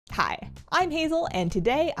Hi, I'm Hazel, and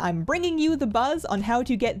today I'm bringing you the buzz on how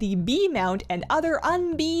to get the bee mount and other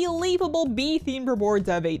unbelievable bee-themed rewards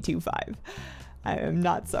of 825. I am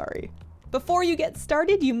not sorry. Before you get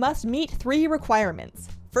started, you must meet 3 requirements.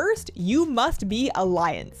 First, you must be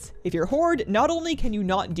Alliance. If you're Horde, not only can you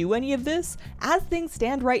not do any of this, as things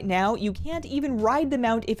stand right now, you can't even ride the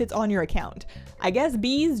mount if it's on your account. I guess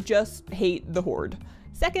bees just hate the Horde.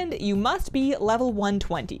 Second, you must be level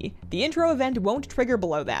 120. The intro event won't trigger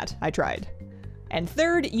below that. I tried. And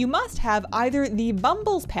third, you must have either the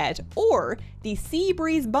Bumbles pet or the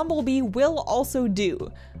Seabreeze Bumblebee will also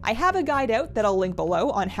do. I have a guide out that I'll link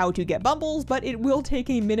below on how to get Bumbles, but it will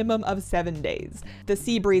take a minimum of 7 days. The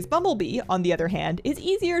Seabreeze Bumblebee, on the other hand, is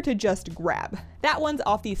easier to just grab. That one's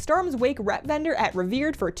off the Storm's Wake rep vendor at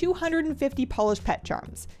Revered for 250 polished pet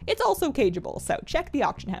charms. It's also cageable, so check the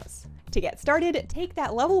auction house. To get started, take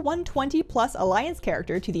that level 120 plus Alliance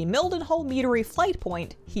character to the Mildenhall Meadery flight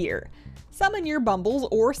point here. Summon your Bumbles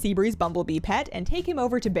or Seabreeze Bumblebee pet and take him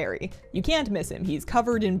over to Barry. You can't miss him, he's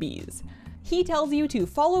covered in bees. He tells you to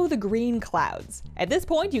follow the green clouds. At this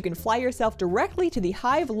point, you can fly yourself directly to the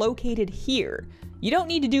hive located here. You don't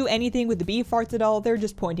need to do anything with the bee farts at all, they're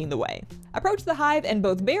just pointing the way. Approach the hive and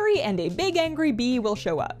both Barry and a big angry bee will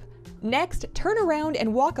show up. Next, turn around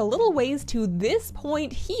and walk a little ways to this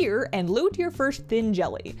point here and loot your first thin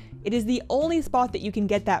jelly. It is the only spot that you can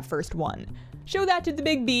get that first one. Show that to the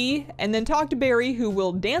big bee, and then talk to Barry, who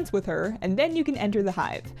will dance with her, and then you can enter the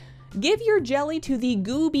hive. Give your jelly to the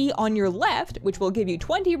goo bee on your left, which will give you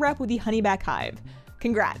 20 rep with the Honeyback Hive.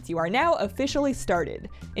 Congrats, you are now officially started.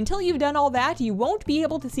 Until you've done all that, you won't be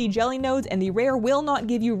able to see jelly nodes and the rare will not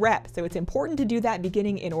give you rep, so it's important to do that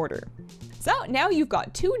beginning in order. So now you've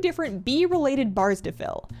got 2 different bee-related bars to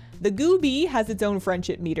fill. The goo bee has its own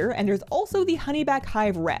friendship meter, and there's also the Honeyback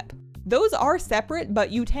Hive rep. Those are separate, but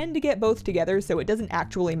you tend to get both together, so it doesn't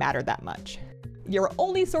actually matter that much. Your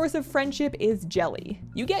only source of friendship is jelly.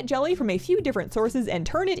 You get jelly from a few different sources and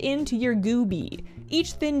turn it into your goo bee.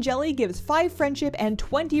 Each thin jelly gives 5 friendship and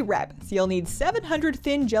 20 rep, so you'll need 700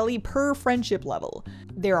 thin jelly per friendship level.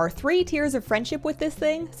 There are 3 tiers of friendship with this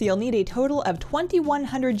thing, so you'll need a total of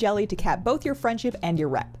 2100 jelly to cap both your friendship and your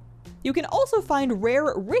rep. You can also find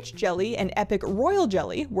rare rich jelly and epic royal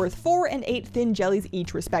jelly, worth 4 and 8 thin jellies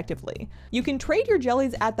each respectively. You can trade your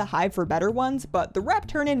jellies at the hive for better ones, but the rep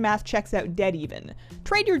turn-in math checks out dead even.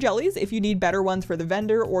 Trade your jellies if you need better ones for the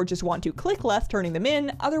vendor or just want to click less turning them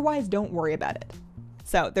in, otherwise don't worry about it.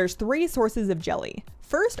 So there's 3 sources of jelly.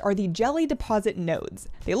 First are the jelly deposit nodes.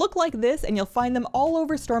 They look like this and you'll find them all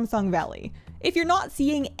over Stormsong Valley. If you're not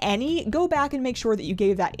seeing any, go back and make sure that you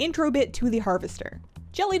gave that intro bit to the harvester.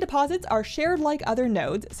 Jelly deposits are shared like other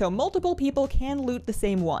nodes, so multiple people can loot the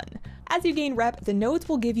same one. As you gain rep, the nodes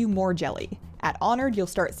will give you more jelly. At Honored, you'll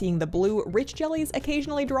start seeing the blue rich jellies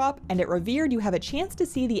occasionally drop, and at Revered, you have a chance to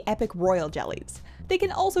see the epic royal jellies. They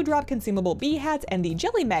can also drop consumable bee hats and the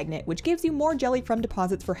jelly magnet, which gives you more jelly from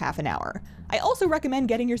deposits for half an hour. I also recommend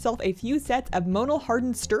getting yourself a few sets of monal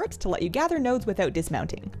hardened stirrups to let you gather nodes without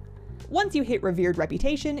dismounting. Once you hit Revered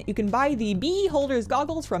Reputation, you can buy the Bee Holder's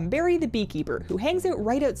Goggles from Barry the Beekeeper, who hangs out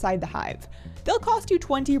right outside the hive. They'll cost you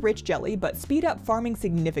 20 rich jelly, but speed up farming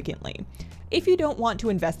significantly. If you don't want to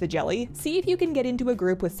invest the jelly, see if you can get into a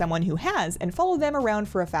group with someone who has and follow them around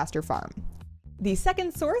for a faster farm. The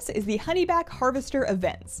second source is the Honeyback Harvester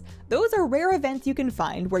events. Those are rare events you can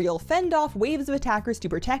find where you'll fend off waves of attackers to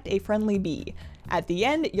protect a friendly bee. At the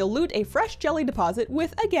end, you'll loot a fresh jelly deposit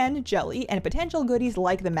with, again, jelly and potential goodies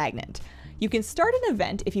like the magnet. You can start an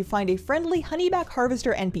event if you find a friendly Honeyback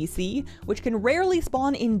Harvester NPC, which can rarely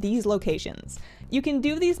spawn in these locations. You can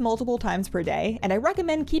do these multiple times per day, and I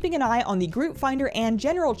recommend keeping an eye on the group finder and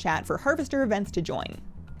general chat for Harvester events to join.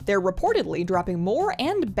 They're reportedly dropping more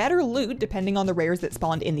and better loot depending on the rares that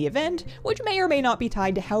spawned in the event, which may or may not be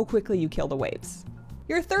tied to how quickly you kill the waves.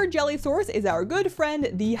 Your third jelly source is our good friend,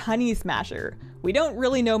 the Honey Smasher. We don't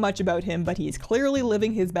really know much about him, but he's clearly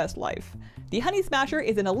living his best life. The Honey Smasher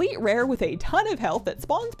is an elite rare with a ton of health that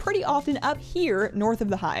spawns pretty often up here north of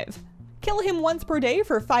the hive. Kill him once per day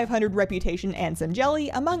for 500 reputation and some jelly,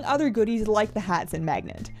 among other goodies like the hats and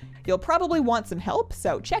magnet. You'll probably want some help,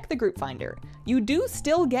 so check the group finder. You do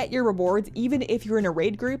still get your rewards even if you're in a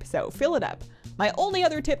raid group, so fill it up. My only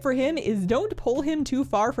other tip for him is don't pull him too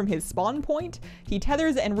far from his spawn point. He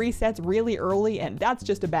tethers and resets really early, and that's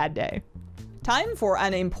just a bad day. Time for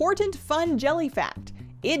an important fun jelly fact.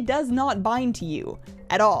 It does not bind to you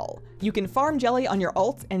at all. You can farm jelly on your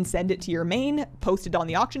alts and send it to your main, post it on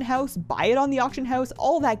the auction house, buy it on the auction house,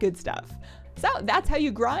 all that good stuff. So that's how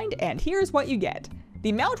you grind, and here's what you get.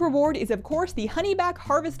 The mount reward is of course the Honeyback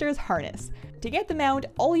Harvester's harness. To get the mount,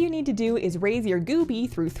 all you need to do is raise your goo bee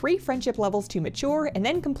through 3 friendship levels to mature and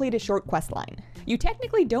then complete a short quest line. You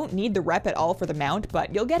technically don't need the rep at all for the mount,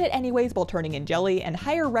 but you'll get it anyways while turning in jelly, and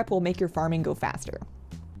higher rep will make your farming go faster.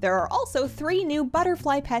 There are also 3 new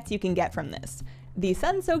butterfly pets you can get from this. The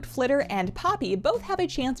Sun-Soaked Flitter and Poppy both have a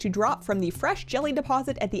chance to drop from the fresh jelly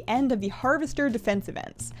deposit at the end of the Harvester defense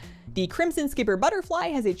events. The Crimson Skipper Butterfly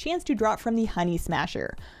has a chance to drop from the Honey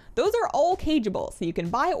Smasher. Those are all cageable, so you can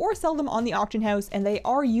buy or sell them on the auction house, and they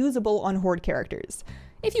are usable on Horde characters.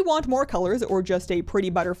 If you want more colors or just a pretty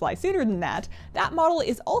butterfly sooner than that, that model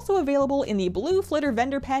is also available in the Blue Flitter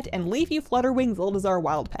Vendor Pet and Leafy Flutterwing Zildazar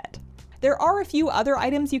Wild Pet. There are a few other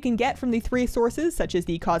items you can get from the 3 sources, such as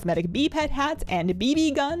the cosmetic bee pet hats and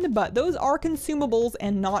BB gun, but those are consumables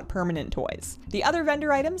and not permanent toys. The other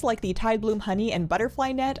vendor items like the Tide Bloom Honey and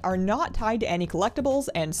Butterfly Net are not tied to any collectibles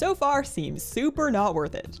and so far seem super not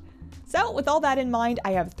worth it. So with all that in mind,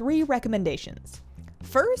 I have 3 recommendations.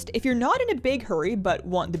 First, if you're not in a big hurry but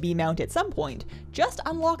want the bee mount at some point, just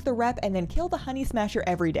unlock the rep and then kill the Honey Smasher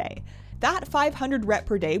every day. That 500 rep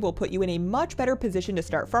per day will put you in a much better position to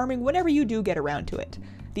start farming whenever you do get around to it.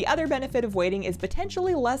 The other benefit of waiting is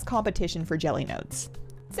potentially less competition for jelly nodes.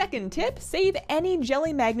 Second tip, save any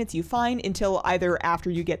jelly magnets you find until either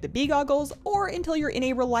after you get the bee goggles or until you're in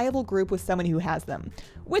a reliable group with someone who has them.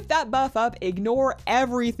 With that buff up, ignore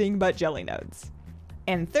everything but jelly nodes.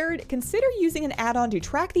 And third, consider using an add-on to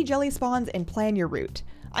track the jelly spawns and plan your route.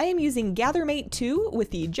 I am using GatherMate 2 with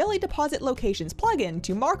the Jelly Deposit Locations plugin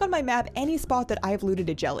to mark on my map any spot that I've looted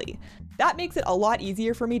a jelly. That makes it a lot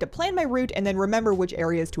easier for me to plan my route and then remember which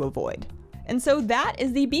areas to avoid. And so that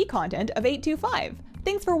is the bee content of 825.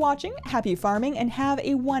 Thanks for watching, happy farming, and have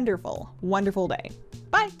a wonderful, wonderful day.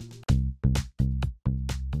 Bye!